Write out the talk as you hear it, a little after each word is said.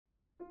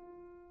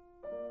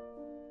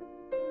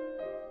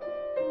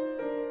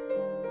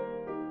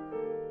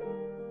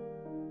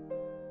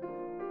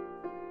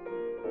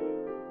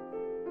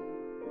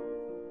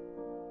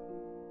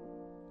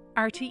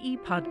RTE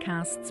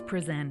Podcasts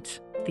present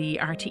the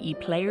RTE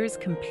Players'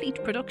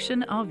 complete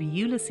production of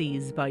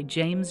Ulysses by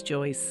James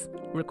Joyce,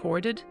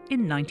 recorded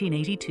in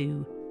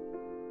 1982.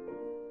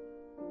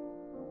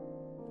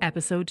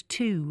 Episode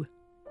 2,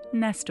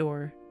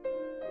 Nestor.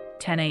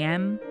 10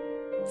 a.m,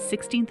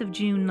 16th of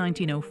June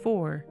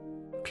 1904,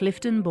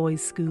 Clifton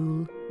Boys'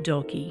 School,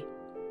 Dalkey.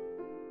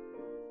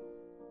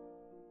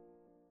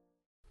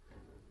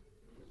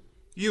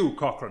 You,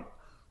 Cochrane,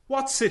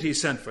 what city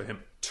sent for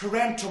him?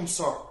 Tarentum,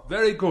 sir.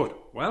 Very good.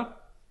 Well?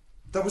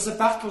 There was a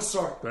battle,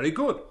 sir. Very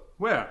good.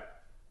 Where?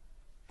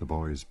 The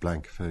boy's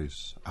blank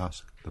face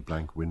asked the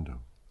blank window.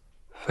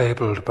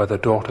 Fabled by the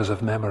daughters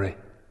of memory.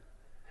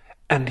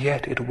 And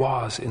yet it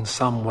was in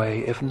some way,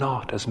 if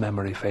not as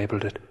memory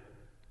fabled it.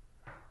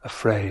 A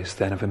phrase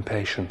then of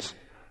impatience,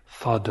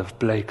 thud of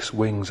Blake's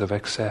wings of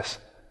excess.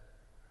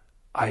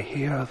 I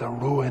hear the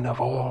ruin of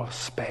all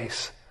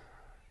space,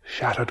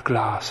 shattered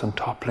glass and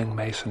toppling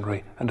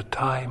masonry, and a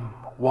time,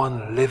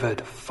 one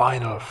livid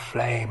final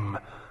flame.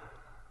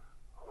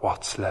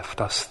 What's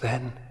left us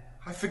then?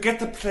 I forget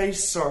the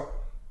place, sir.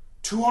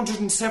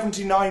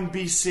 279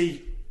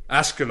 BC.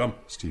 Asculum,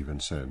 Stephen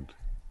said,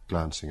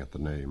 glancing at the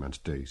name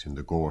and date in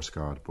the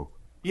Gore-scarred book.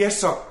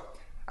 Yes, sir.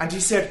 And he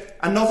said,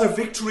 another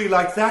victory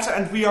like that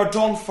and we are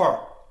done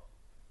for.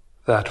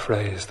 That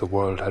phrase the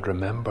world had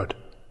remembered.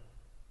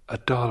 A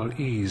dull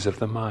ease of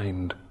the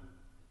mind.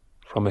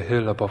 From a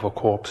hill above a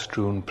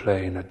corpse-strewn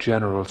plain, a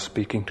general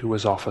speaking to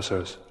his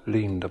officers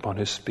leaned upon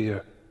his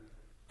spear.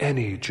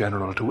 Any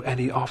general to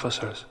any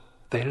officers,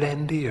 they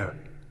lend ear.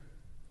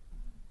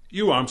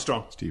 You,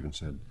 Armstrong, Stephen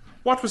said.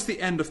 What was the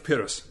end of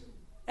Pyrrhus?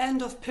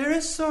 End of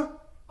Pyrrhus, sir?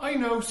 I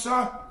know,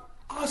 sir.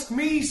 Ask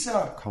me,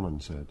 sir. Common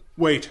said.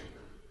 Wait.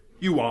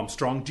 You,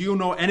 Armstrong, do you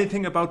know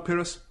anything about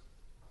Pyrrhus?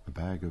 A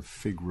bag of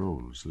fig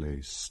rolls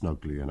lay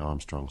snugly in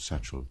Armstrong's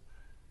satchel.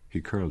 He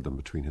curled them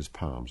between his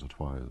palms at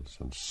whiles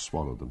and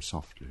swallowed them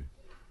softly.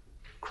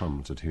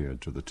 Crumbs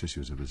adhered to the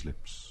tissues of his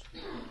lips.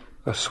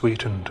 A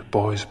sweetened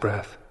boy's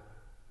breath.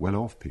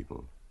 Well-off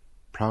people,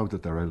 proud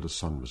that their eldest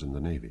son was in the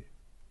Navy.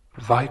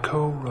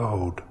 Vico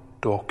Road,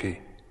 Dalkey.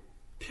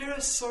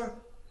 Pyrrhus, sir?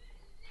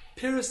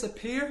 Pyrrhus the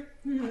peer?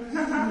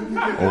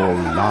 All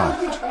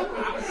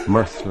laughed.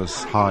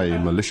 Mirthless, high,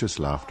 malicious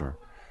laughter.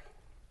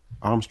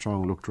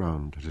 Armstrong looked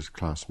round at his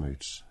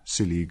classmates,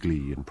 silly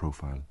glee in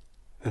profile.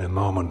 In a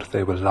moment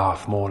they will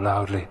laugh more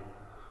loudly,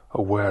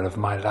 aware of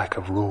my lack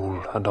of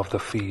rule and of the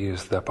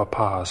fees their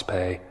papas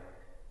pay.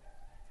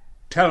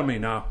 Tell me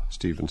now,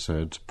 Stephen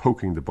said,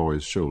 poking the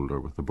boy's shoulder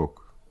with the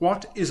book.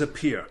 What is a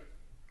pier?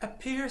 A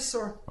pier,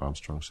 sir.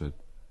 Armstrong said.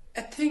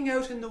 A thing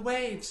out in the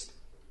waves.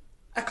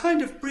 A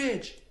kind of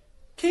bridge.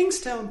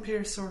 Kingstown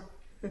Pier, sir.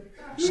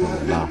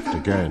 Some laughed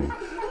again,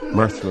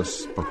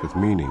 mirthless but with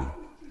meaning.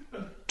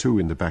 Two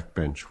in the back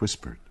bench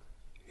whispered.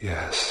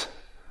 Yes,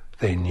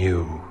 they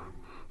knew.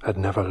 Had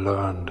never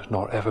learned,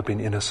 nor ever been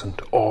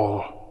innocent,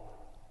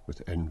 all.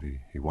 With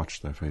envy he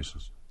watched their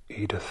faces.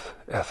 Edith,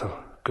 Ethel,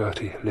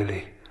 Gertie,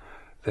 Lily,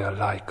 their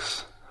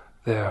likes,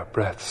 their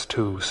breaths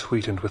too,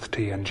 sweetened with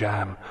tea and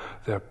jam,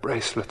 their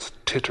bracelets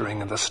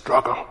tittering in the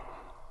struggle.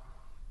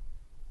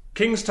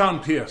 Kingstown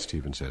Pier,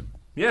 Stephen said.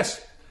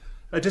 Yes,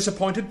 a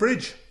disappointed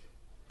bridge.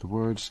 The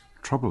words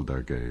troubled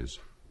their gaze.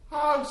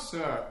 How,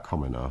 sir?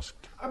 Common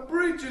asked. A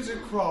bridge is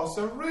across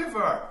a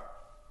river.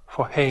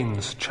 For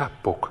Haynes'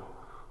 chapbook,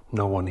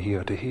 no one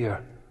here to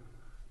hear.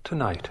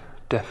 Tonight,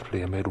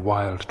 deftly amid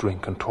wild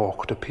drink and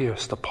talk, to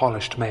pierce the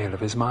polished mail of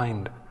his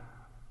mind.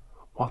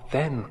 What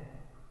then?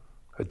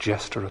 A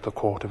jester at the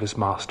court of his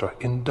master,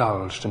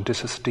 indulged and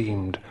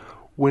disesteemed,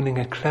 winning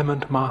a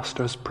clement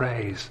master's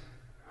praise.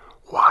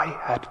 Why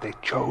had they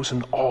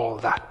chosen all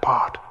that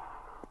part?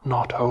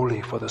 Not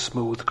wholly for the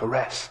smooth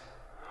caress.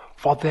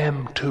 For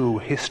them, too,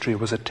 history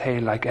was a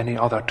tale like any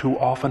other, too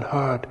often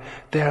heard,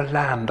 their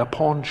land a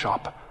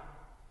pawnshop.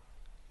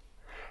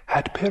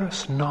 Had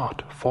Pyrrhus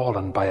not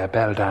fallen by a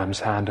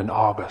beldame's hand in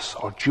Argos,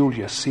 or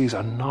Julius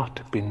Caesar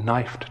not been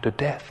knifed to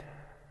death?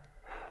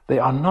 They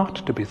are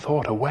not to be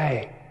thought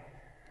away.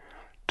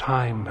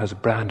 Time has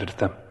branded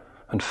them,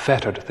 and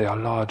fettered they are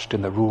lodged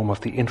in the room of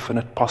the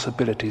infinite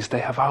possibilities they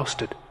have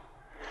ousted.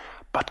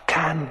 But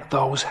can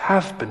those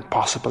have been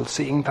possible,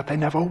 seeing that they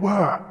never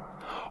were?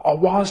 Or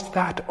was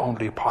that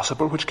only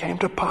possible which came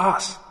to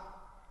pass?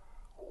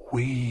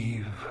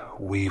 Weave,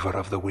 weaver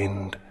of the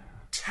wind.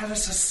 Tell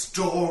us a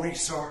story,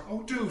 sir.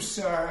 Oh, do,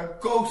 sir,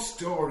 a ghost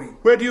story.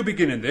 Where do you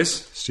begin in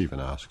this? Stephen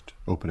asked,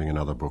 opening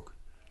another book.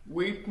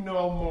 Weep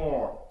no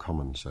more.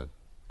 Common said.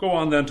 Go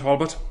on then,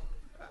 Talbot.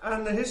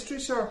 And the history,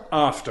 sir?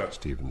 After.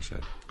 Stephen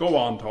said. Go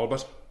on,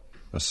 Talbot.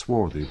 A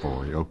swarthy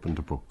boy opened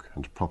a book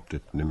and propped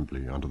it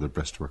nimbly under the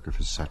breastwork of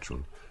his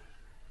satchel.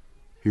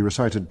 He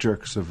recited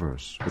jerks of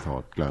verse with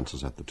odd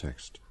glances at the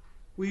text.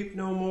 Weep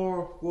no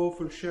more,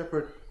 woeful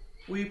shepherd,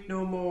 weep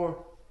no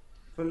more.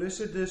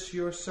 Felicitas,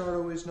 your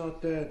sorrow is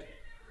not dead.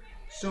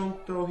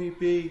 Sunk though he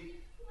be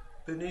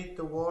beneath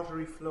the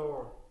watery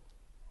floor.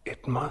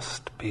 It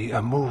must be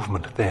a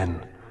movement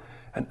then,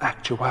 an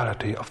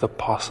actuality of the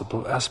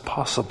possible as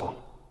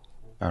possible.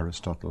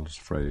 Aristotle's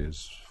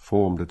phrase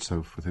formed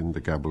itself within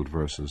the gabbled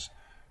verses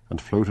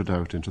and floated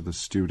out into the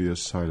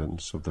studious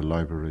silence of the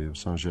library of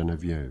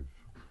Saint-Geneviève,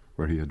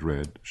 where he had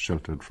read,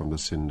 sheltered from the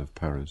sin of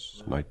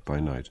Paris, night by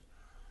night.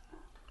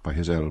 By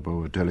his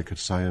elbow, a delicate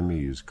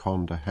Siamese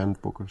conned a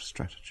handbook of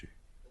strategy.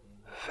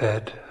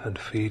 Fed and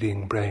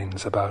feeding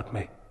brains about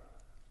me,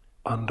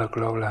 under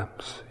glow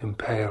lamps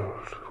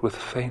impaled with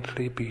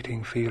faintly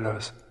beating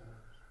feelers,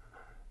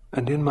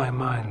 and in my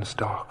mind's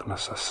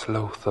darkness a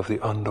sloth of the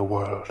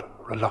underworld,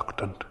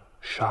 reluctant,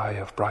 shy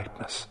of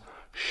brightness,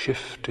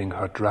 shifting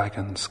her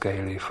dragon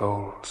scaly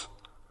folds.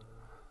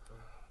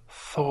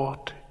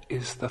 Thought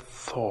is the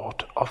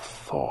thought of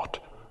thought,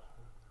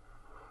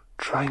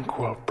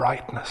 tranquil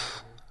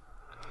brightness.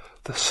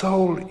 The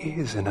soul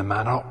is, in a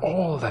manner,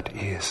 all that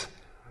is.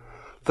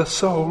 The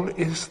soul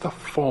is the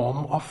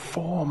form of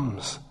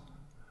forms.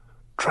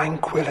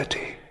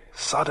 Tranquility,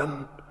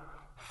 sudden,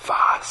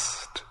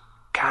 vast,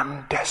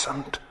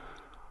 candescent,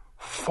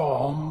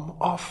 form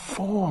of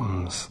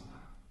forms.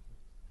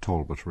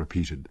 Talbot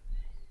repeated.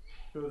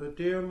 So the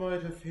deer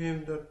might of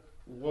him that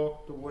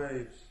walked the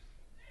waves.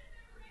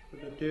 So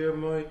the deer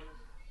might...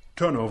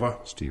 Turn over,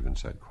 Stephen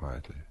said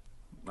quietly.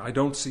 I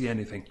don't see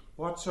anything.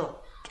 What, sir?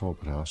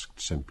 Talbot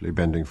asked simply,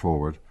 bending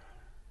forward.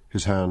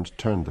 His hand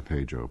turned the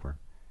page over.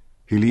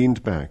 He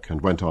leaned back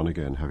and went on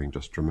again, having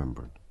just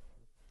remembered.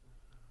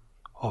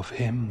 Of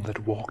him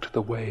that walked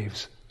the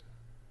waves,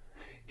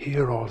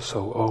 here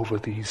also over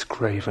these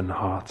craven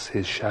hearts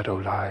his shadow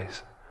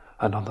lies,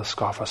 and on the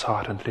scoffer's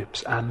heart and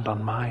lips, and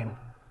on mine.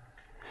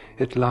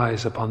 It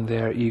lies upon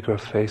their eager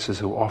faces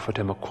who offered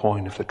him a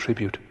coin of the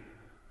tribute.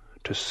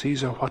 To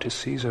Caesar what is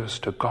Caesar's,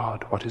 to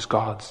God what is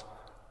God's.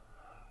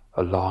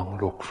 A long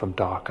look from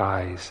dark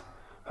eyes,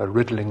 a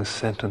riddling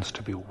sentence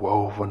to be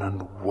woven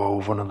and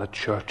woven on the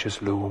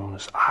church's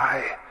looms.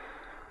 Aye,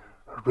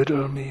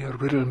 riddle me,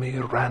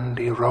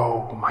 Randy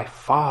Rowe, my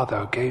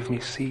father gave me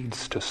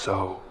seeds to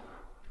sow.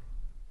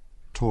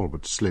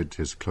 Talbot slid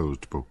his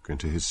closed book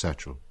into his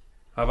satchel.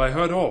 Have I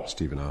heard all?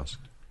 Stephen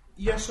asked.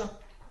 Yes, sir.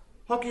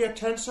 Hockey at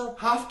 10, sir?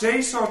 Half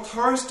day, sir,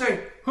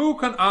 Thursday. Who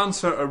can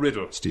answer a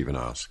riddle? Stephen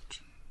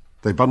asked.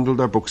 They bundled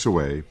their books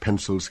away,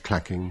 pencils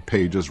clacking,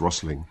 pages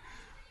rustling.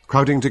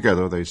 Crowding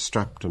together, they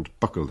strapped and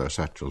buckled their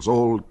satchels,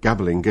 all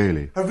gabbling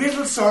gaily. A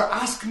riddle, sir.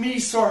 Ask me,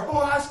 sir.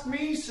 Oh, ask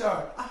me,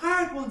 sir. A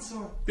hard one,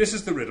 sir. This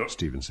is the riddle.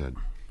 Stephen said.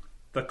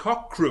 The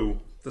cock crew,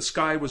 the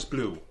sky was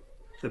blue.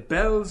 The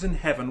bells in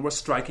heaven were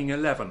striking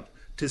 11.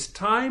 'Tis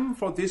time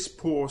for this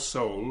poor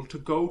soul to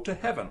go to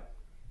heaven.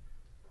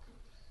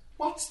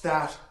 What's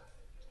that?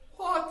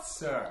 What,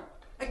 sir?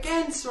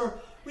 Again, sir.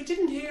 We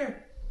didn't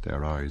hear.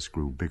 Their eyes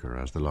grew bigger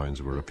as the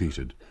lines were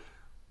repeated.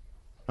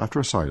 After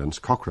a silence,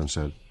 Cochrane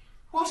said,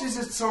 What is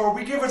it, sir?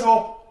 We give it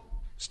up.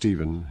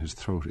 Stephen, his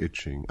throat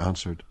itching,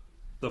 answered,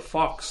 The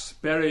fox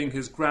burying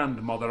his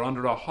grandmother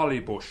under a holly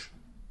bush.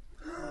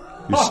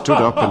 He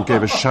stood up and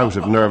gave a shout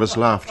of nervous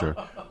laughter,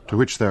 to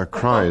which their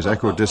cries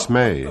echoed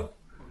dismay.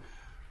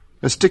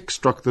 A stick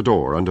struck the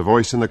door, and a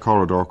voice in the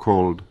corridor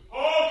called,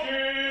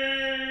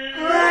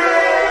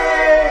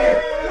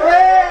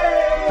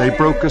 They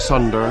broke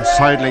asunder,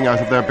 sidling out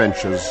of their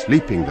benches,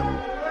 leaping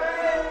them.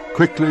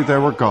 Quickly they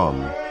were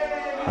gone,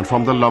 and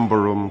from the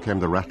lumber room came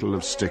the rattle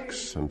of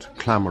sticks and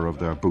clamour of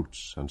their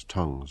boots and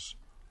tongues.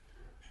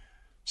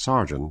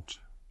 Sargent,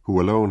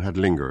 who alone had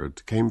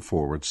lingered, came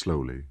forward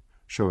slowly,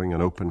 showing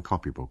an open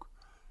copybook.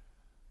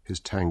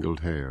 His tangled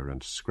hair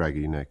and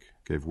scraggy neck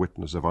gave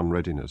witness of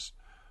unreadiness,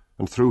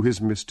 and through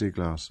his misty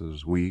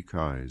glasses weak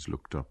eyes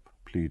looked up,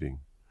 pleading.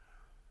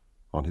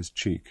 On his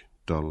cheek,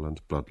 dull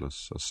and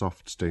bloodless, a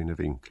soft stain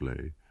of ink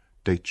lay,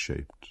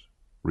 date-shaped,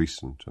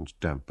 recent and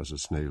damp as a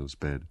snail's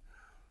bed.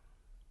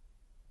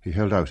 He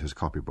held out his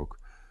copybook.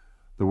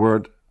 The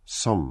word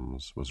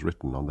 "Sums" was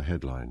written on the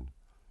headline.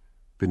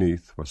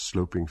 Beneath were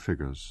sloping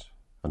figures,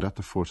 and at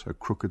the foot a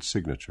crooked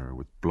signature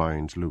with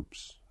blind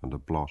loops and a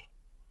blot.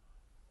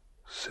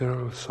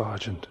 Cyril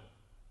Sargent,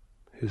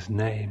 his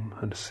name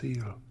and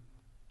seal.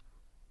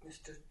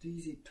 Mr.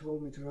 Deasy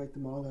told me to write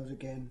them all out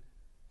again,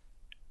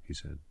 he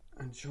said,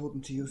 and show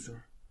them to you,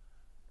 sir.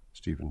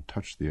 Stephen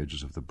touched the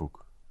edges of the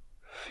book.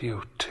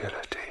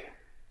 Futility.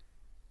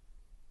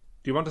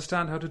 Do you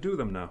understand how to do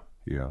them now?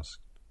 He asked.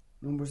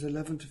 Numbers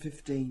 11 to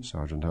 15.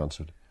 Sargent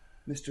answered.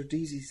 Mr.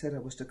 Deasy said I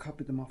was to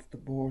copy them off the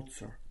board,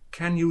 sir.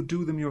 Can you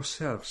do them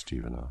yourself?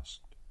 Stephen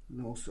asked.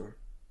 No, sir.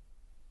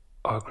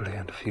 Ugly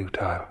and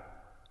futile.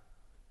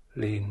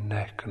 Lean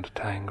neck and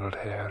tangled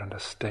hair and a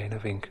stain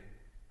of ink,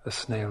 a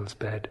snail's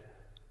bed.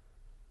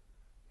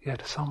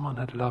 Yet someone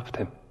had loved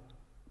him,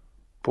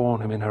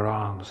 borne him in her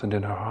arms and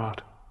in her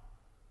heart.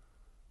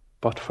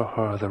 But for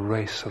her, the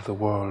race of the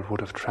world would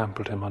have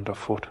trampled him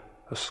underfoot,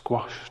 a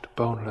squashed,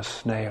 boneless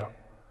snail.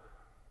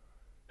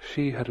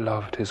 She had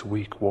loved his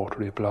weak,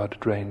 watery blood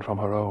drained from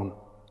her own.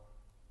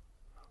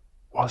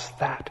 Was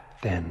that,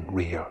 then,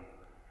 real?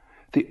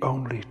 The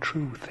only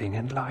true thing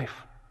in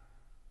life?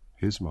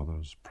 His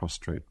mother's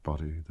prostrate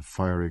body, the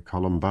fiery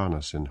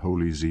Columbanus in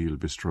holy zeal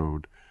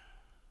bestrode.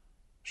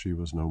 She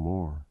was no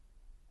more.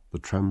 The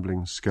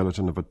trembling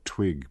skeleton of a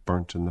twig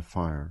burnt in the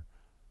fire,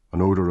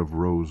 an odour of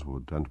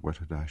rosewood and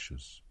wetted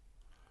ashes.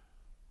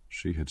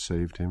 She had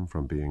saved him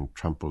from being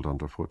trampled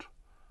underfoot,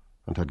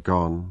 and had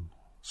gone,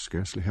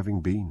 scarcely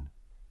having been.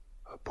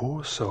 A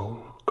poor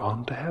soul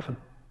gone to heaven.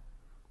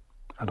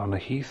 And on a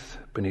heath,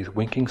 beneath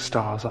winking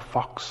stars, a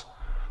fox,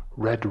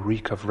 red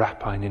reek of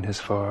rapine in his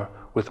fur,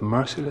 with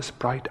merciless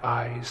bright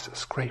eyes,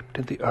 scraped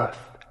in the earth,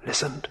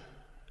 listened,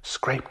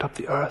 scraped up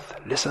the earth,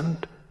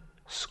 listened,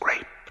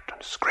 scraped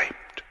and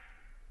scraped.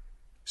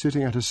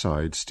 Sitting at his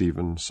side,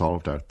 Stephen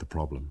solved out the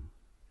problem.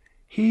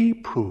 He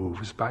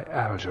proves by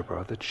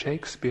algebra that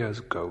Shakespeare's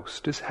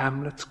ghost is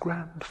Hamlet's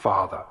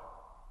grandfather.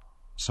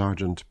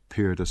 Sargent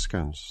peered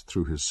askance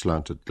through his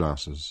slanted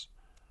glasses.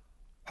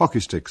 Hockey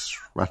sticks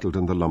rattled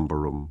in the lumber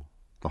room,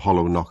 the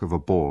hollow knock of a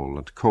ball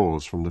and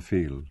calls from the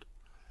field.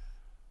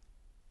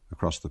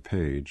 Across the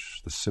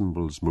page, the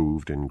symbols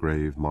moved in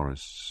grave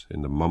Morris,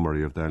 in the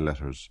mummery of their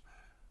letters,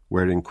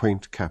 wearing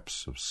quaint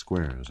caps of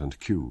squares and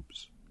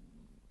cubes.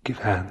 Give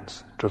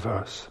hands,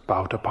 traverse,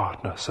 bow to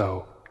partner,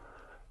 so,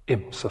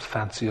 imps of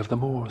fancy of the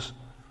moors.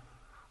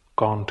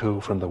 Gone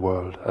too from the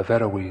world,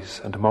 Averroes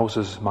and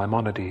Moses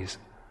Maimonides,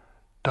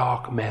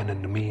 dark men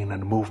in mien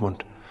and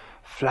movement,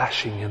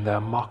 flashing in their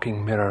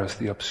mocking mirrors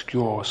the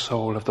obscure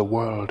soul of the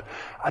world,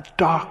 a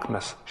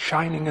darkness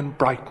shining in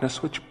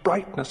brightness which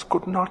brightness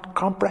could not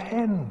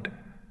comprehend.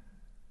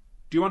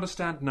 Do you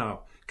understand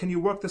now? Can you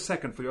work the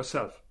second for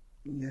yourself?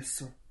 Yes,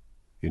 sir.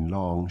 In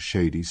long,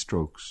 shady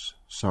strokes,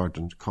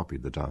 Sargent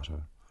copied the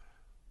data.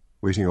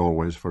 Waiting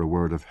always for a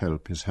word of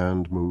help, his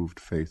hand moved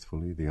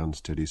faithfully the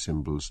unsteady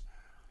symbols,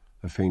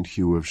 a faint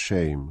hue of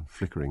shame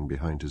flickering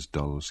behind his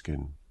dull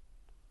skin.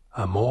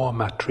 Amor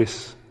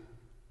matris,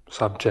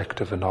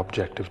 subjective and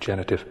objective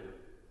genitive.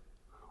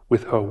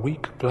 With her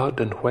weak blood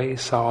and whey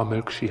sour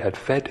milk she had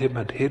fed him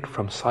and hid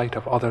from sight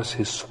of others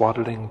his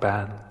swaddling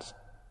bands.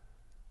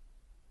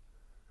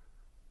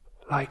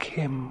 Like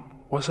him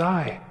was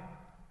I.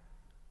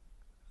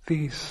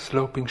 These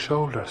sloping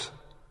shoulders,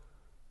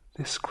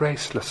 this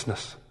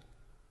gracelessness.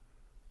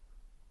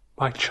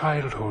 My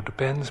childhood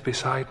bends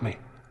beside me,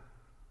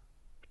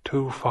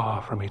 too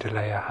far for me to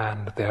lay a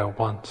hand there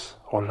once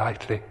or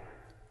lightly.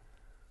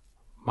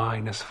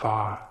 Mine is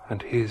far,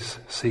 and his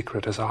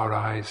secret as our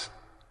eyes.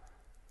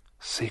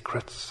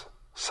 Secrets,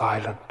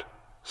 silent,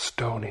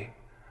 stony,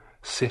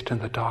 sit in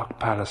the dark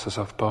palaces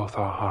of both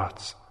our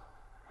hearts.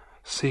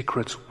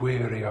 Secrets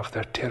weary of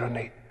their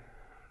tyranny,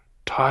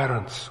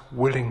 tyrants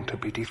willing to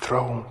be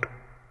dethroned.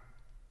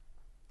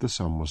 The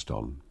sum was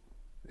done.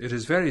 It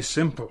is very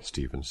simple,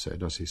 Stephen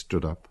said as he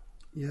stood up.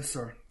 Yes,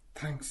 sir.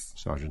 Thanks.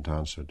 Sargent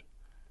answered.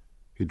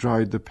 He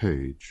dried the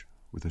page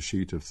with a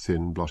sheet of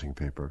thin blotting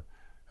paper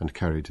and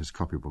carried his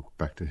copybook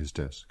back to his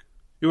desk.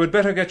 You had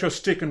better get your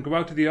stick and go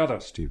out to the other,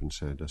 Stephen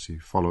said as he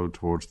followed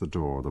towards the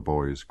door the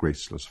boy's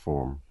graceless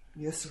form.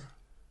 Yes, sir.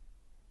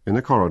 In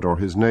the corridor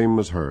his name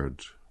was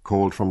heard,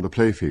 called from the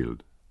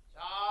playfield.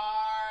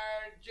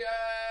 Sargent!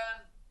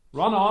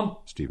 Run on,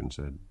 Stephen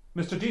said.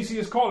 Mr. Deasy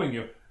is calling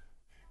you.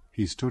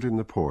 He stood in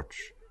the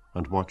porch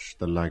and watched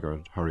the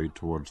laggard hurry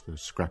towards the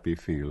scrappy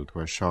field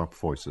where sharp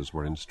voices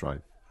were in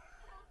strife.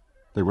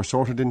 They were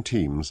sorted in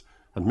teams,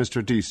 and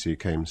Mr. Deasy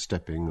came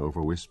stepping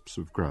over wisps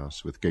of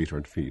grass with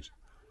gaitered feet.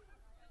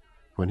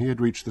 When he had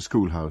reached the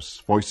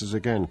schoolhouse, voices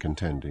again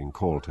contending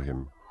called to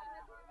him.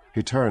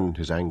 He turned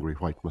his angry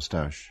white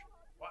moustache.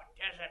 What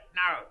is it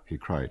now? He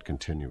cried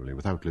continually,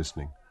 without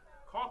listening.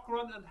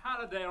 Cochrane and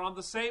Halliday are on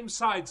the same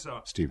side,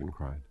 sir. Stephen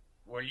cried.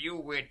 Will you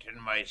wait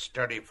in my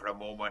study for a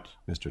moment,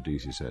 Mr.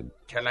 Deasy said.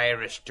 till I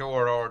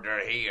restore order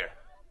here?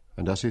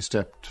 And as he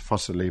stepped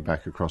fussily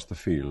back across the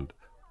field,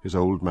 his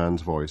old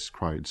man's voice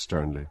cried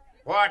sternly.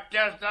 What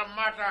does the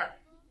matter?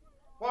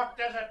 What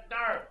does it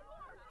now?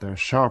 Their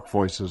sharp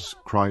voices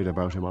cried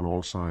about him on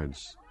all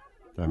sides.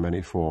 Their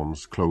many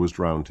forms closed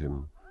round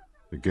him,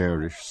 the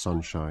garish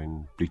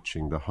sunshine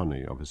bleaching the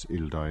honey of his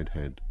ill-dyed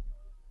head.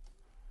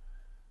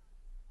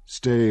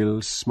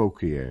 Stale,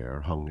 smoky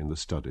air hung in the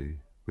study,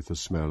 with the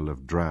smell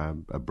of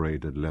drab,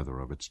 abraded leather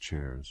of its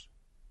chairs.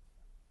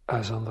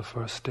 As on the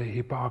first day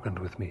he bargained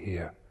with me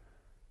here,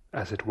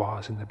 as it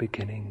was in the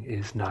beginning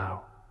is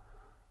now.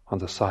 On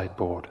the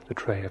sideboard the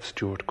tray of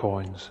Stuart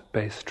coins,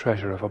 base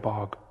treasure of a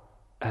bog,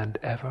 and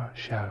ever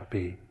shall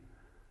be.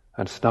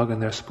 And snug in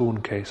their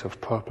spoon case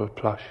of purple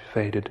plush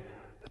faded,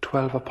 the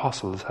 12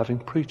 apostles having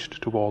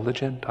preached to all the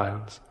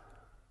Gentiles,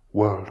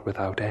 world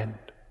without end.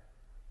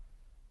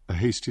 A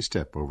hasty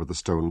step over the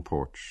stone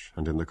porch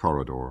and in the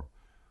corridor.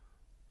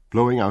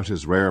 Blowing out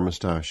his rare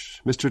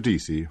moustache, Mr.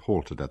 Deasy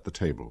halted at the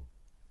table.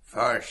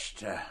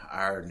 First,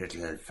 our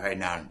little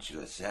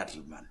financial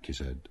settlement, he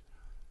said.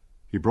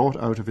 He brought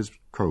out of his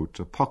coat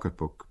a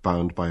pocketbook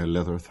bound by a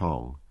leather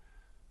thong.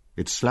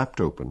 It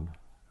slapped open,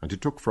 and he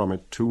took from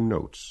it 2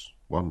 notes,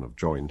 one of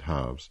joined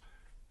halves,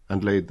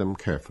 and laid them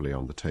carefully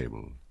on the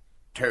table.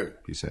 2,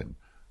 he said,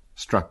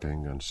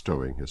 strapping and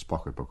stowing his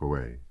pocketbook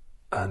away.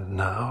 And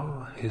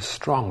now his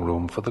strong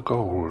room for the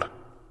gold.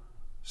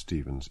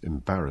 Stephen's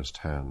embarrassed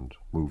hand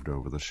moved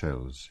over the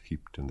shells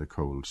heaped in the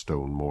cold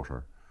stone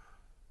mortar.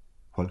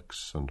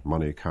 Whelks and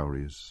money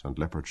cowries and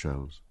leopard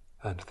shells.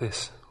 And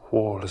this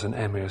whole as an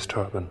emir's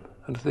turban,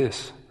 and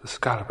this, the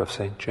scallop of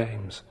St.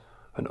 James,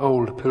 an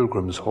old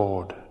pilgrim's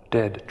hoard,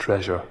 dead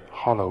treasure,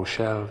 hollow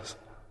shelves.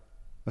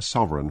 A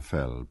sovereign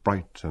fell,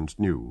 bright and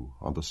new,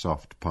 on the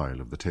soft pile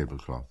of the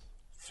tablecloth.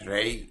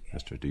 3.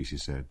 Mr. Deasy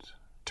said,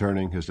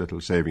 turning his little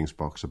savings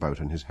box about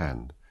in his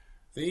hand.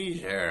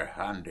 These are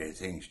handy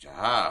things to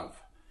have.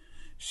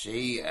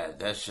 See,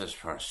 this is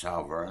for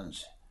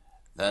sovereigns,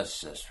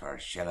 this is for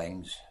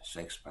shillings,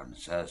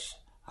 sixpences,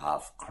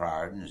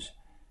 half-crowns,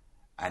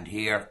 and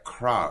here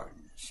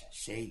crowns,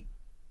 see?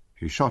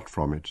 He shot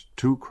from it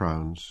 2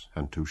 crowns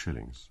and 2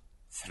 shillings.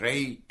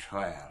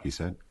 3.12, he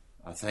said.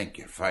 I think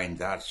you'll find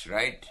that's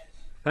right.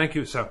 Thank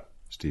you, sir,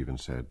 Stephen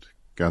said,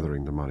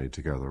 gathering the money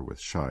together with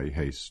shy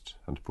haste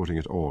and putting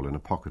it all in a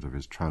pocket of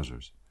his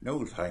trousers.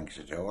 No thanks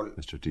at all,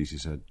 Mr. Deasy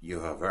said. You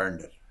have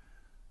earned it.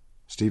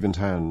 Stephen's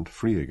hand,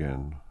 free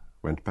again,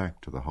 went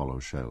back to the hollow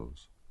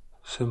shells.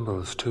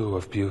 Symbols, too,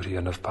 of beauty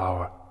and of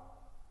power.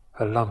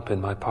 A lump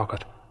in my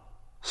pocket.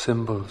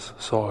 Symbols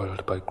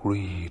soiled by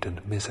greed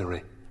and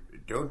misery.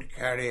 Don't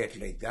carry it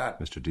like that,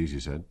 Mr. Deasy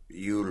said.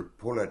 You'll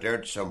pull it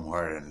out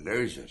somewhere and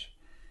lose it.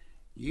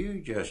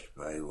 You just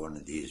buy one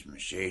of these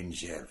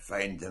machines, you'll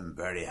find them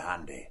very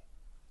handy.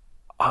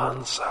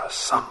 Answer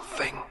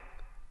something.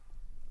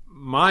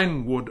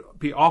 Mine would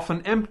be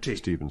often empty,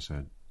 Stephen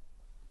said.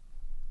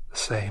 The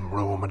same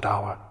room and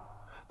hour,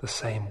 the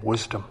same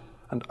wisdom,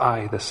 and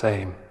I the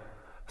same.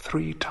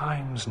 3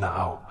 times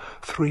now,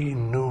 3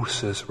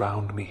 nooses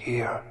round me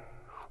here.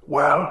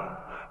 Well,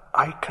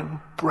 I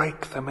can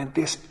break them in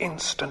this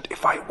instant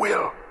if I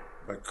will.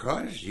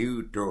 Because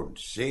you don't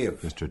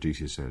save, Mr.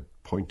 Deasy said,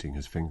 pointing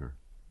his finger.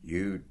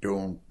 You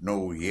don't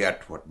know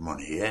yet what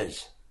money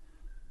is.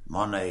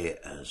 Money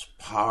is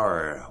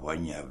power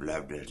when you've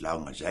lived as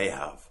long as I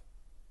have.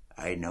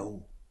 I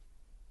know.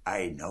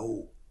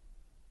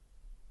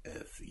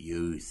 If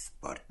youth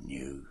but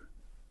knew.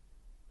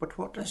 But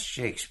what does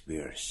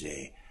Shakespeare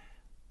say?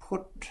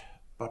 Put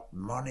but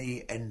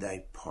money in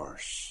thy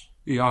purse.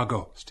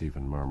 Iago,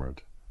 Stephen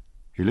murmured.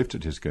 He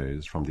lifted his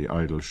gaze from the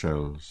idle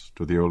shells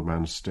to the old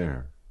man's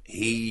stare.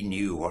 He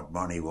knew what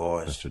money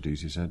was. Mr.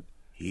 Deasy said.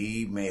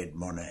 He made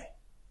money.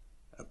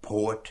 A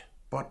poet,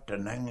 but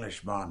an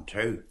Englishman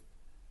too.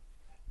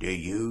 Do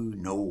you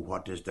know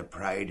what is the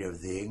pride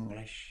of the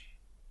English?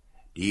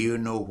 Do you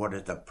know what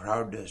is the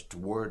proudest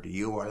word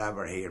you will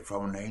ever hear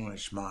from an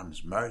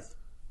Englishman's mouth?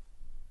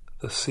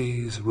 The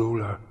sea's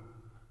ruler.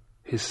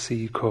 His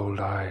sea-cold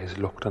eyes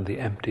looked on the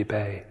empty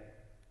bay.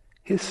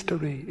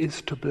 History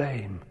is to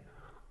blame.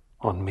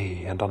 On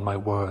me and on my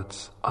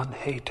words,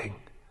 unhating.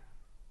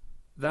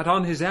 That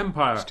on his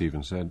empire,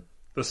 Stephen said,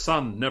 the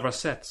sun never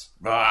sets.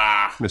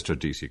 Bah! Mr.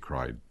 Deasy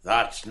cried.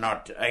 That's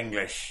not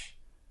English.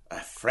 A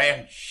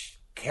French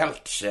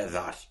Celt say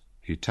that.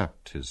 He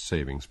tapped his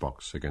savings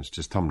box against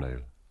his thumbnail.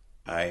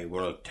 I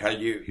will tell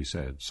you, he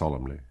said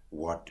solemnly.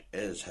 What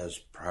is his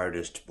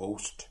proudest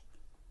boast?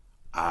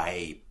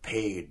 I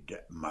paid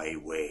my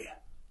way.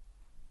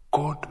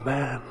 Good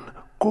man,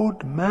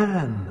 good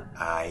man.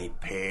 I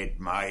paid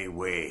my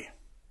way.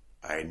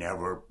 I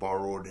never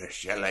borrowed a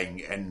shilling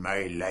in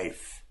my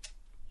life.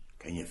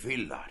 Can you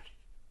feel that?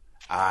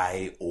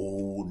 I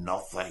owe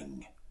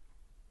nothing.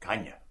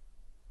 Can you?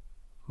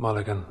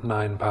 Mulligan,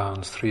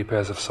 £9, 3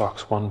 pairs of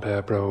socks, 1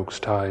 pair brogues,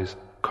 ties.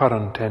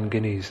 Curran, 10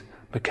 guineas.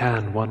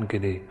 McCann, 1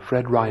 guinea.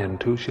 Fred Ryan,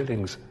 2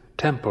 shillings.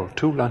 Temple,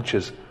 2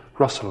 lunches.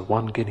 Russell,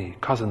 1 guinea.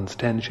 Cousins,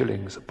 10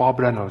 shillings. Bob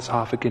Reynolds,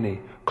 half a guinea.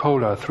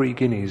 Kohler, 3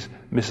 guineas.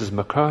 Mrs.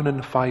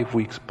 McKernan, 5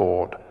 weeks'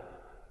 board.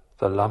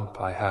 The lump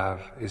I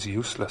have is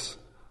useless.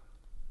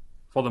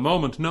 For the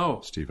moment,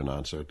 no, Stephen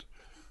answered.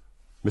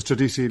 Mr.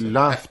 Deasy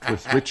laughed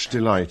with rich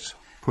delight,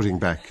 putting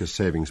back his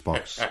savings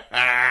box.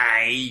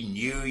 I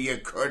knew you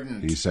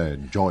couldn't, he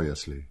said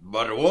joyously.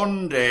 But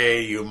one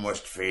day you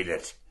must feel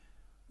it.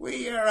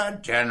 We are a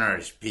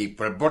generous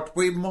people, but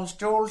we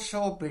must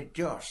also be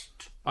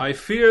just. I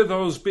fear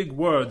those big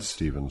words,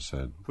 Stephen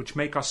said, which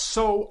make us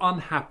so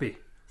unhappy.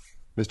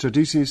 Mr.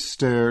 Deasy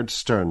stared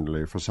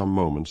sternly for some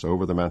moments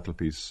over the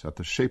mantelpiece at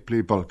the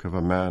shapely bulk of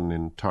a man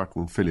in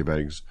tartan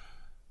fillybegs,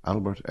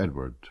 Albert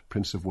Edward,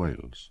 Prince of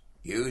Wales.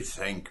 You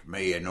think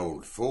me an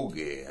old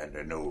fogey and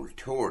an old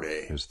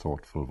Tory, his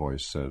thoughtful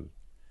voice said.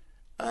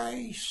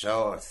 I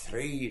saw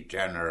 3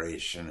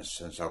 generations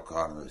since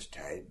O'Connell's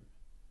time.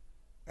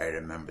 I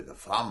remember the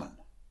famine.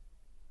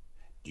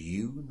 Do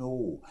you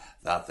know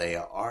that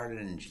the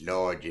Orange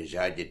Lodges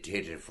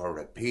agitated for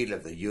repeal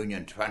of the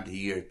Union 20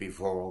 years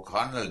before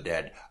O'Connell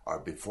did, or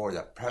before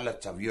the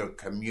prelates of your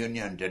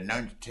communion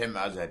denounced him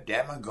as a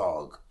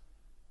demagogue?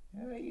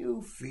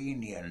 You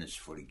Fenians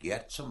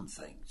forget some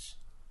things.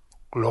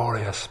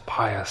 Glorious,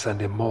 pious, and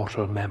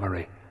immortal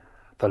memory.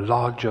 The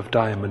Lodge of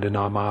Diamond in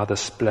Armagh the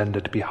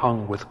Splendid be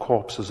hung with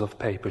corpses of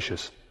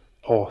papishes.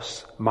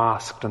 Horse,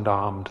 masked and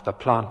armed, the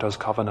Planters'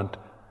 Covenant.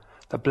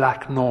 The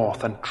Black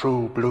North and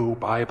True Blue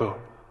Bible.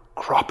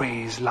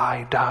 Croppies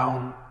lie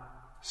down.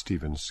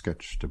 Stephen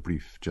sketched a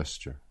brief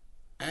gesture.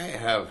 I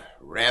have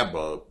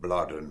rebel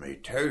blood in me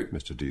too,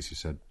 Mr. Deasy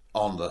said.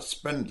 On the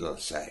Spindle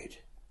side.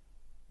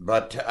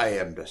 But I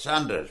am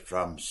descended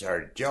from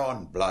Sir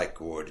John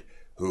Blackwood,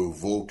 who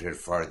voted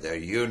for the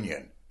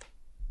Union.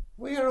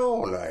 We are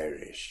all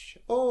Irish,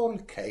 all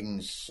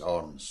kings'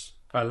 sons.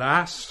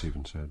 Alas,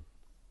 Stephen said.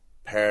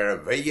 Per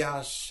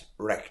vias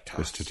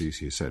rectas, Mr.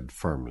 Deasy said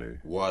firmly,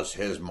 was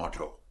his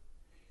motto.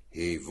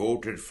 He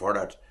voted for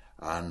it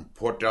and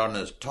put on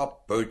his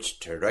top boots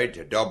to ride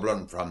to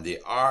Dublin from the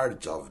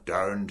Ards of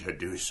Down to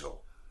do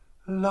so.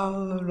 La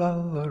la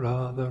la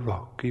la, the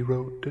rocky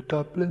road to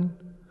Dublin.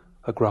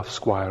 A gruff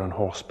squire on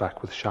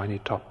horseback with shiny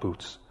top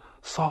boots.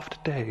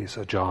 Soft day,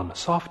 Sir John,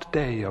 soft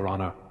day, your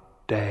honour.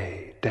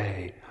 Day,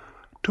 day.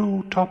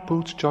 2 top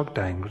boots jog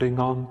dangling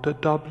on to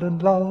Dublin.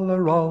 La la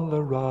la la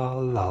la,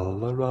 la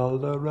la la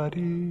la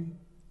raddy.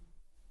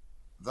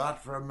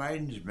 That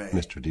reminds me,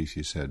 Mr.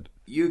 Deasy said.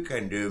 You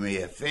can do me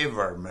a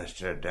favour,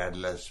 Mr.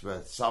 Dedalus,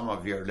 with some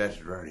of your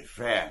literary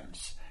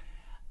friends.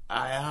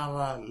 I have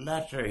a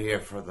letter here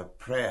for the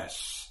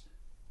press.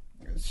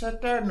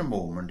 Sit down a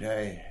moment.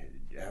 I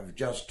have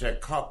just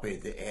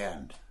copied the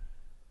end.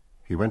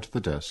 He went to the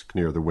desk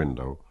near the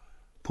window,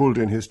 pulled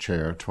in his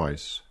chair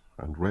twice,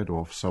 and read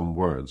off some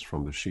words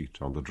from the sheet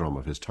on the drum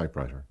of his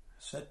typewriter.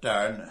 Sit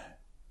down.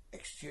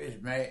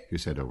 Excuse me. He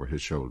said over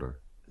his shoulder.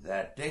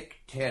 The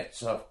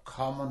dictates of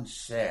common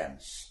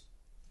sense.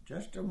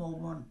 Just a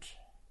moment.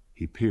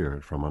 He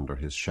peered from under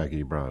his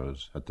shaggy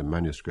brows at the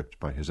manuscript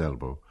by his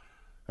elbow,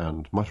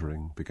 and,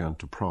 muttering, began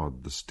to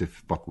prod the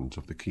stiff buttons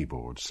of the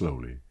keyboard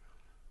slowly,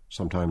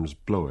 sometimes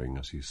blowing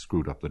as he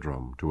screwed up the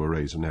drum to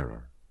erase an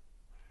error.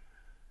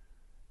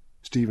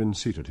 Stephen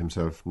seated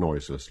himself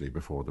noiselessly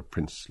before the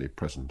princely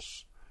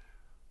presence.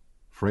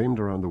 Framed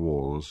around the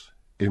walls,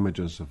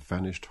 images of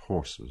vanished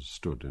horses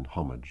stood in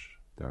homage,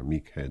 their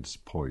meek heads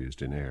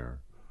poised in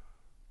air.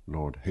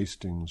 Lord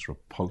Hastings'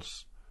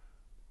 Repulse,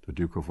 the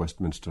Duke of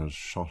Westminster's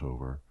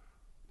Shotover,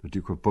 the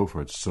Duke of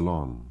Beaufort's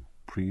Salon,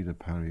 Prix de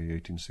Paris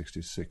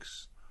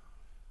 1866.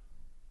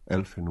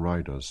 Elfin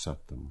riders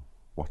sat them,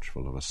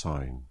 watchful of a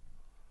sign.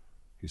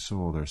 He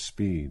saw their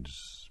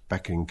steeds,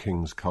 backing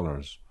king's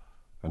colours,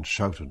 and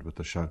shouted with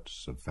the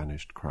shouts of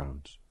vanished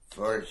crowds.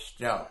 Full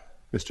stop.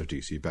 Mr.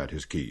 Deasy bade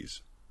his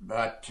keys.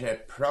 But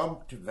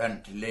prompt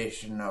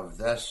ventilation of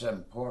this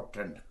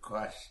important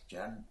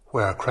question.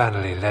 Where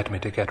Cranley led me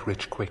to get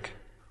rich quick,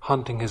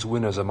 hunting his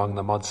winners among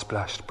the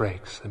mud-splashed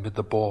breaks, amid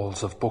the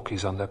balls of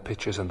bookies on their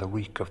pitches and the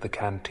reek of the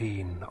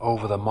canteen,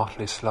 over the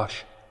motley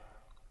slush.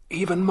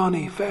 Even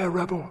money, fair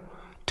rebel,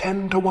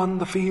 10 to 1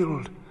 the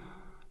field.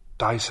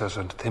 Dicers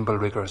and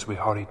thimble-riggers we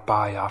hurried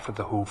by after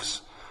the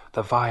hoofs,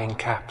 the vying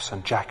caps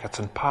and jackets,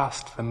 and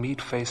past the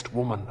meat-faced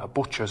woman, a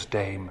butcher's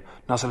dame,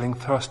 nuzzling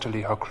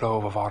thirstily her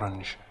clove of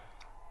orange.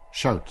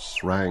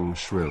 Shouts rang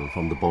shrill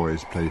from the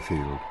boys'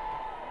 playfield,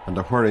 and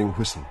a whirring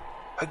whistle.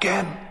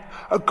 Again,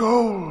 a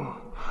goal!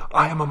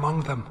 I am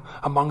among them,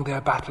 among their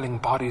battling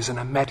bodies in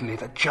a medley,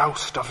 the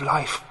joust of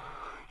life.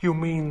 You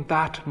mean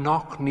that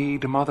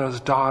knock-kneed mother's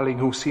darling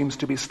who seems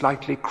to be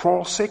slightly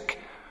crawl-sick?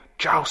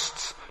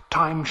 Jousts,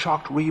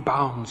 time-shocked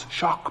rebounds,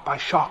 shock by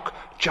shock,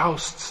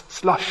 jousts,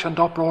 slush and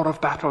uproar of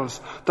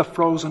battles, the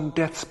frozen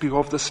death spew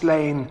of the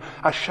slain,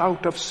 a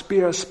shout of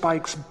spear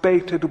spikes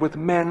baited with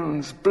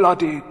men's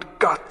bloodied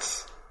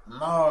guts.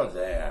 Now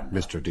then,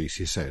 Mr.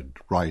 Deasy said,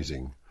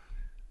 rising.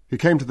 He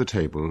came to the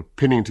table,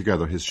 pinning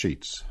together his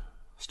sheets.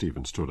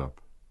 Stephen stood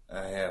up.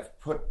 I have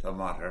put the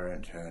matter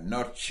into a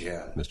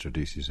nutshell. Mr.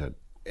 Deasy said.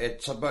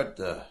 It's about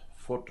the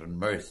foot and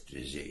mouth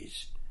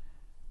disease.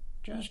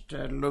 Just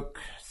look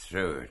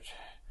through it.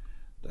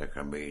 There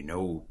can be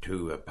no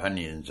 2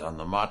 opinions on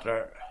the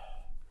matter.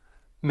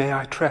 May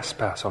I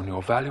trespass on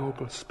your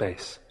valuable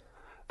space?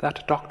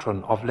 That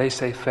doctrine of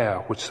laissez-faire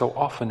which so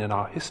often in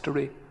our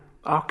history,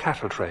 our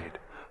cattle trade,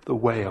 the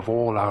way of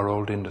all our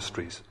old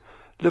industries,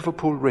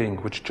 Liverpool Ring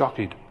which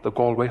jockeyed the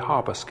Galway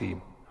Harbour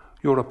scheme,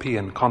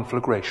 European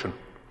conflagration,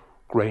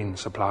 grain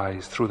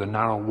supplies through the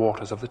narrow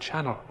waters of the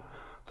Channel,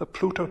 the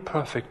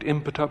pluto-perfect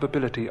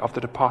imperturbability of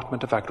the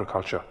Department of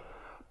Agriculture,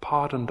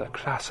 pardoned a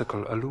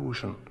classical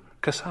allusion,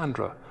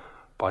 Cassandra,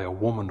 by a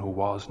woman who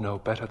was no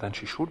better than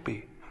she should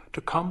be,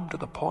 to come to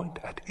the point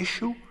at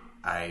issue?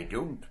 I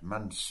don't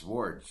mince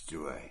words,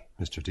 do I?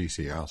 Mr.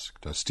 Deasy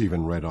asked as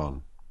Stephen read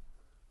on.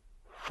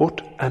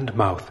 Foot and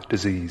mouth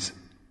disease,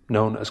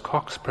 known as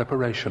Koch's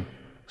preparation,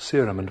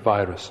 serum and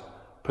virus,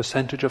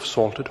 percentage of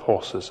salted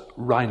horses,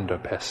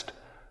 rinderpest,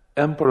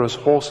 emperor's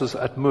horses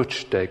at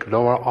Murchsteg,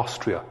 Lower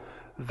Austria,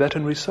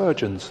 veterinary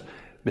surgeons,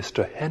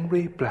 Mr.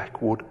 Henry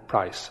Blackwood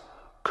Price,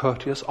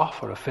 courteous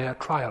offer a fair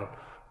trial,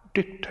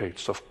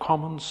 dictates of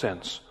common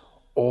sense,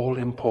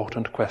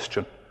 all-important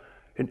question.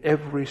 In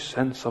every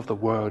sense of the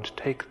word,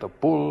 take the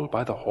bull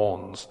by the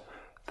horns,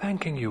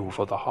 thanking you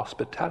for the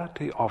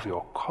hospitality of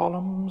your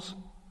columns.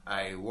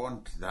 I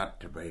want that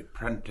to be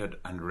printed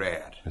and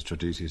read. Mr.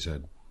 Deasy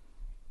said.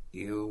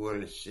 You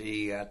will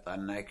see at the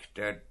next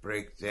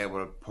outbreak they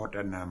will put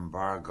an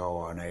embargo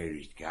on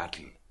Irish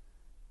cattle.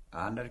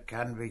 And it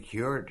can be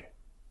cured.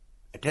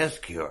 It is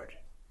cured.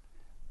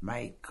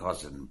 My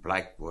cousin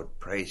Blackwood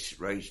Price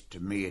writes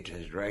to me it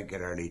is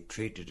regularly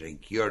treated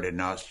and cured in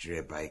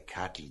Austria by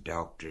cattle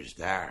doctors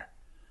there.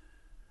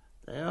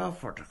 They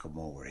offered to come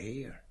over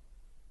here.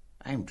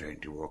 I'm trying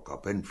to work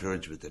up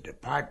influence with the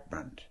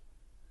department.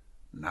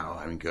 Now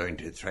I'm going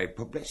to try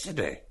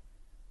publicity.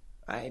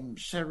 I'm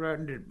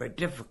surrounded by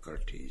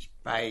difficulties,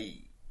 by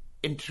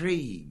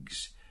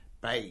intrigues,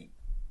 by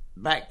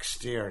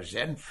backstairs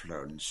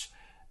influence,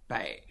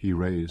 by... He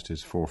raised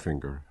his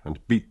forefinger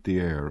and beat the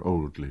air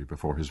oldly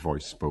before his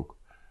voice spoke.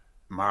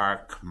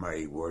 Mark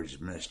my words,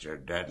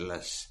 Mr.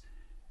 Dedalus.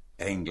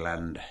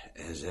 England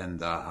is in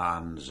the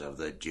hands of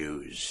the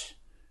Jews.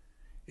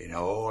 In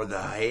all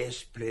the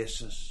highest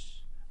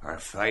places, our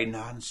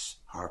finance,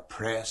 our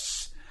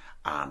press,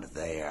 and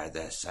they are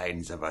the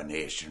signs of a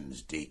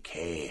nation's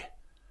decay.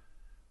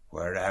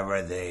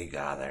 Wherever they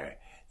gather,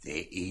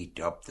 they eat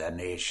up the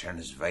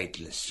nation's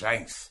vital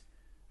strength.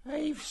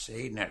 I've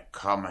seen it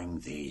coming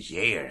these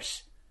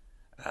years.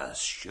 As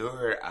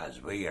sure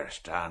as we are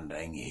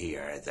standing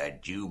here, the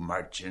Jew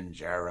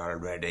merchants are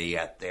already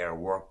at their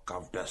work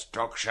of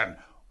destruction.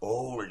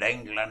 Old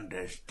England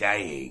is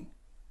dying.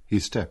 He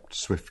stepped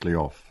swiftly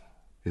off,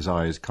 his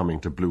eyes coming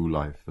to blue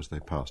life as they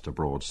passed a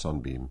broad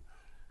sunbeam.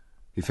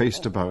 He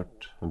faced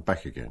about and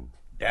back again.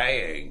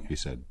 Dying, he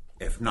said,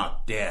 if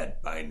not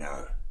dead by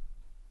now.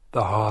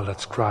 The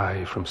harlot's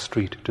cry from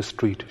street to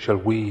street shall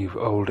weave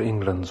old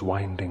England's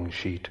winding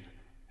sheet.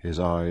 His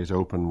eyes,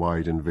 open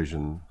wide in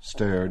vision,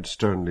 stared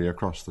sternly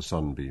across the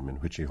sunbeam in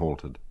which he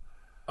halted.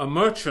 A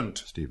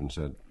merchant, Stephen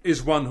said,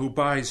 is one who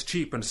buys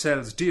cheap and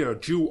sells dear,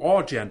 Jew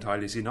or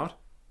Gentile, is he not?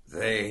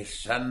 They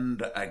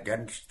sinned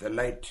against the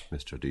light,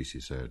 Mr. Deasy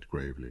said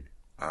gravely.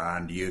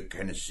 And you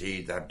can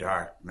see the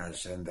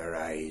darkness in their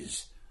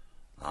eyes.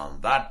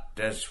 And that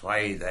is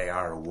why they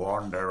are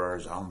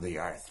wanderers on the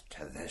earth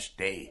to this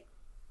day.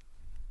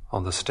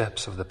 On the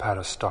steps of the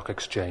Paris Stock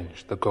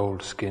Exchange, the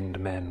gold-skinned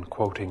men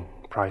quoting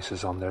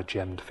prices on their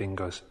gemmed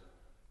fingers,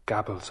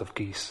 gabbles of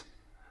geese.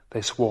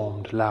 They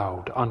swarmed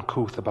loud,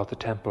 uncouth about the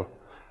temple,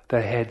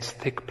 their heads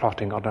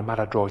thick-plotting under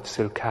maladroit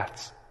silk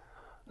hats.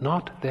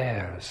 Not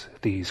theirs,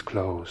 these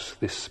clothes,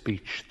 this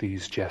speech,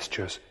 these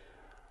gestures.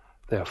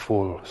 Their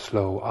full,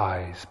 slow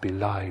eyes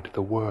belied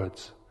the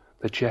words,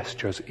 the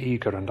gestures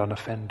eager and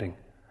unoffending,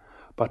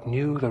 but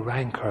knew the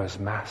rancours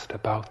massed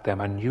about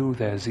them, and knew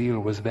their zeal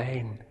was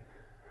vain.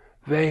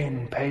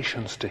 Vain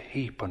patience to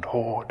heap and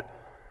hoard.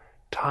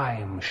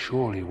 Time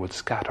surely would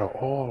scatter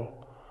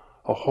all,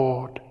 a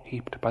hoard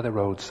heaped by the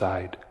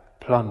roadside,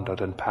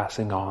 plundered and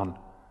passing on.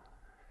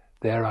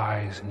 Their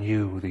eyes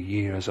knew the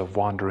years of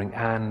wandering,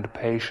 and,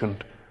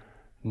 patient,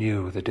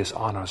 knew the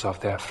dishonours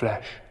of their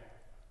flesh.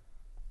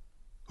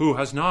 Who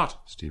has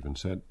not? Stephen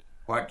said.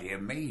 What do you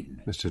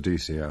mean? Mr.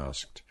 Deasy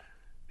asked.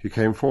 He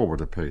came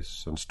forward a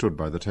pace and stood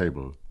by the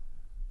table.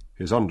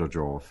 His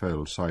underjaw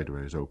fell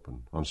sideways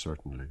open,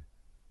 uncertainly.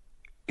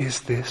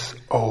 Is this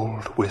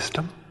old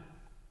wisdom?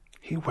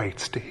 He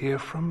waits to hear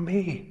from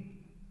me.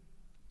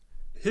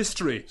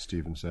 History,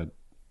 Stephen said,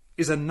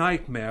 is a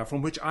nightmare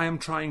from which I am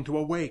trying to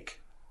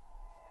awake.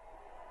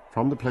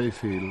 From the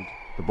playfield,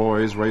 the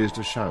boys raised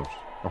a shout,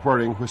 a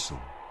whirring whistle.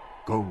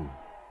 Go.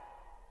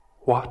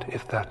 What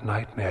if that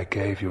nightmare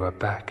gave you a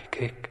back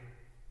kick?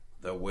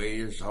 The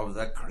ways of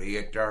the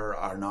Creator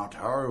are not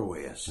our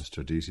ways,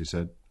 Mr. Deasy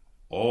said.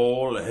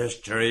 All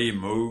history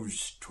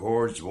moves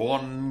towards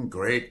one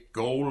great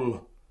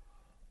goal,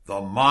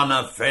 the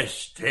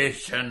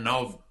manifestation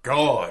of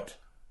God.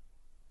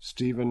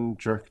 Stephen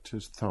jerked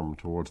his thumb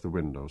towards the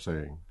window,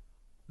 saying,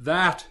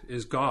 That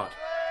is God.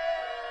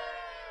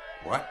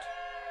 What?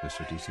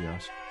 Mr. Deasy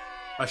asked.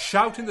 A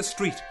shout in the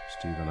street,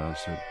 Stephen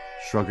answered,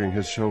 shrugging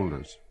his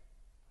shoulders.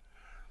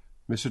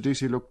 Mr.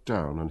 Deasy looked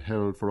down and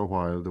held for a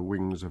while the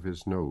wings of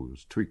his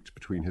nose tweaked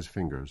between his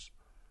fingers.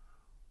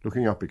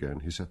 Looking up again,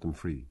 he set them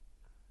free.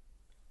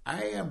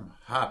 I am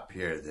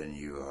happier than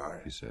you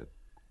are, he said.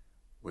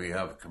 We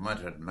have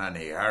committed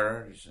many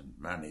errors and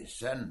many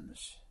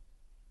sins.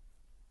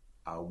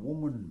 A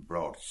woman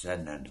brought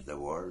sin into the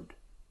world.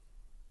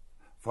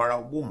 For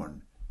a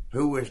woman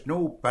who is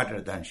no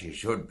better than she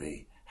should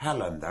be,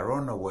 Helen, the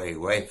runaway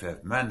wife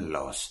of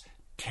Menelaus,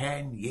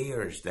 10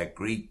 years the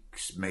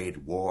Greeks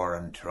made war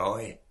on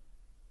Troy.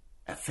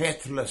 A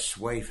faithless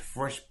wife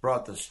first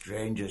brought the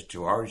strangers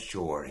to our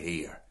shore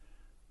here.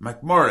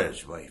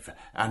 MacMurrough's wife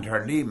and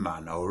her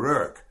leman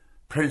O'Rourke,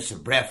 Prince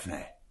of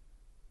Breffni.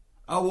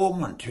 A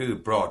woman too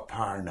brought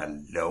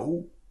Parnell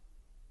low.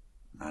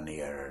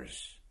 Many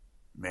errors,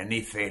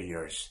 many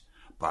failures,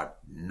 but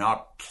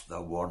not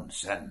the one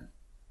sin.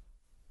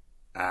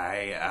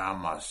 I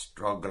am a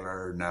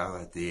struggler now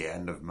at the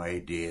end of my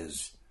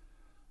days,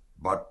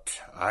 but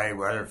I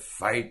will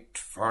fight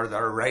for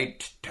the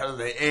right till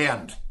the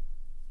end.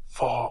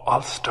 For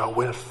Ulster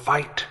will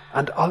fight,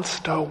 and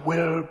Ulster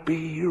will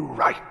be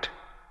right.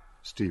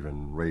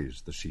 Stephen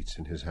raised the sheets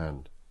in his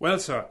hand. Well,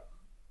 sir,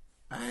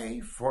 I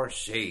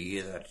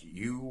foresee that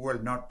you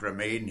will not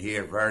remain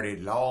here very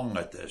long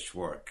at this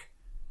work.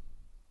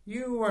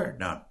 You were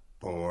not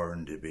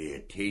born to be a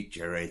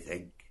teacher, I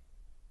think.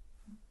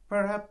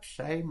 Perhaps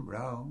I'm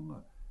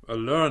wrong. A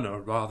learner,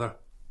 rather.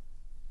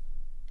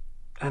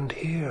 And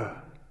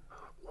here,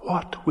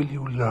 what will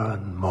you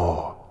learn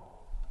more?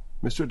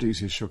 Mr.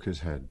 Deasy shook his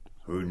head,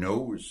 Who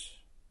knows?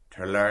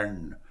 To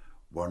learn,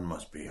 one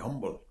must be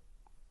humble.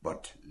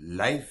 But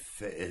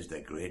life is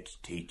the great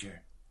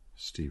teacher.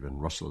 Stephen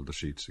rustled the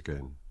sheets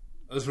again.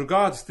 As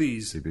regards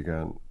these... He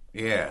began.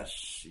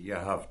 Yes, you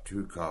have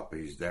 2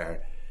 copies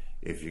there,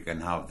 if you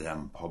can have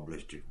them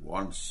published at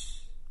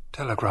once.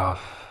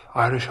 Telegraph,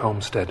 Irish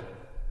Homestead.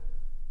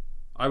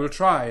 I will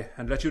try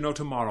and let you know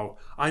tomorrow.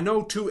 I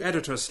know 2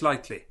 editors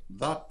slightly.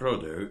 That,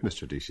 brother,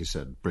 Mr. Deasy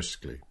said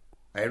briskly.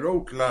 I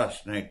wrote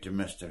last night to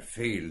Mr.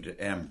 Field,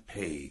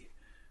 MP.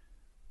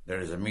 There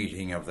is a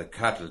meeting of the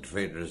Cattle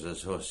Traders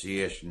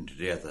Association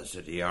today at the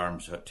City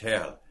Arms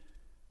Hotel.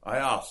 I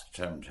asked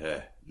him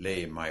to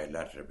lay my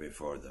letter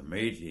before the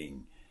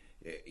meeting.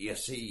 You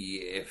see,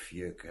 if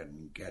you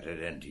can get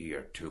it into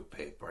your 2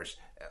 papers.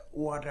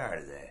 What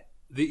are they?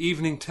 The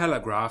Evening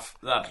Telegraph.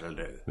 That'll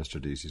do.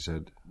 Mr. Deasy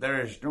said. There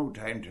is no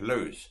time to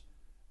lose.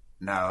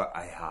 Now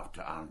I have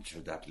to answer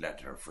that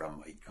letter from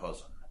my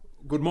cousin.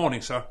 Good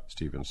morning, sir.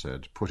 Stephen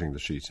said, putting the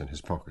sheets in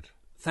his pocket.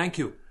 Thank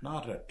you.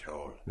 Not at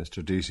all.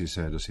 Mr. Deasy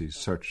said as he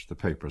searched the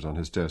papers on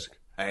his desk.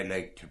 I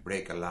like to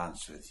break a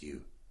lance with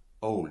you,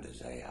 old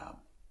as I am.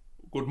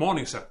 Good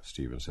morning, sir.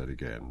 Stephen said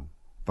again,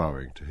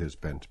 bowing to his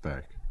bent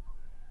back.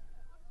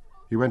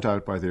 He went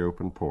out by the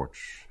open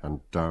porch and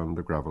down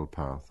the gravel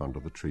path under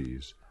the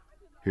trees,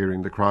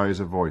 hearing the cries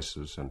of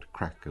voices and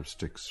crack of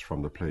sticks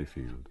from the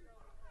playfield.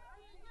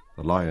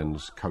 The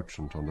lions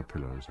couchant on the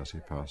pillars as he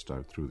passed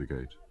out through the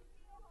gate.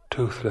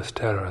 Toothless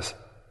terrors.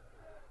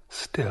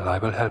 Still I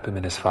will help him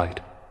in his fight.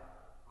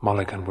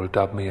 Mulligan will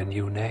dub me a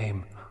new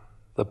name,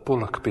 the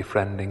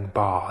bullock-befriending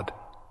bard.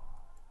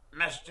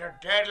 Mr.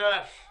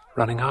 Dedalus!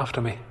 Running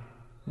after me.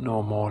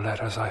 No more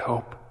letters, I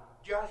hope.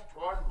 Just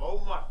one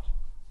moment.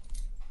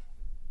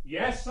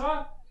 Yes,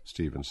 sir?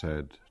 Stephen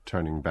said,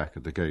 turning back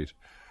at the gate.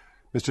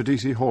 Mr.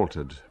 Deasy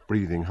halted,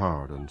 breathing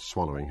hard and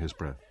swallowing his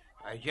breath.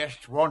 I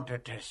just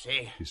wanted to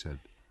say, he said.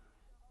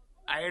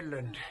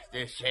 Ireland,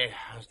 they say,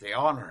 has the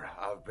honour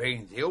of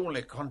being the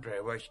only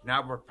country which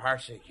never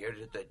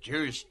persecuted the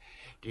Jews.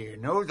 Do you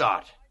know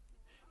that?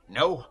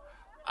 No?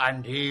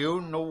 And do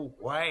you know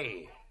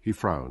why? He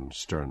frowned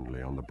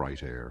sternly on the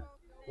bright air.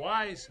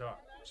 Why, sir?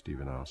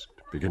 Stephen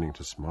asked, beginning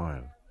to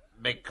smile.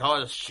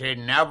 Because she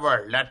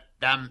never let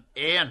them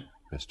in,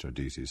 Mr.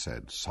 Deasy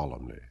said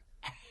solemnly.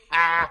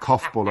 A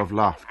coughful of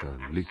laughter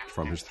leaked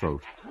from his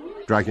throat,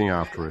 dragging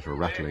after it a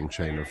rattling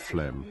chain of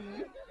phlegm.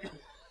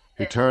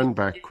 He turned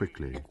back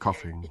quickly,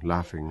 coughing,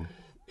 laughing,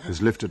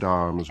 his lifted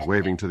arms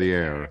waving to the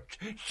air.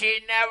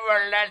 She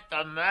never let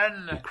them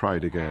in, He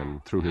cried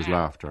again through his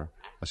laughter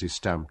as he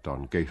stamped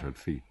on gaitered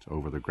feet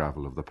over the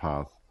gravel of the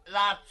path.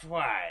 That's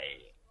why.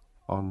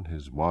 On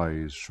his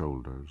wise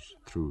shoulders,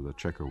 through the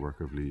checkerwork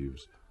of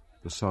leaves,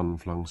 the sun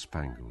flung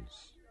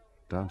spangles,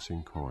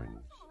 dancing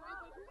coins.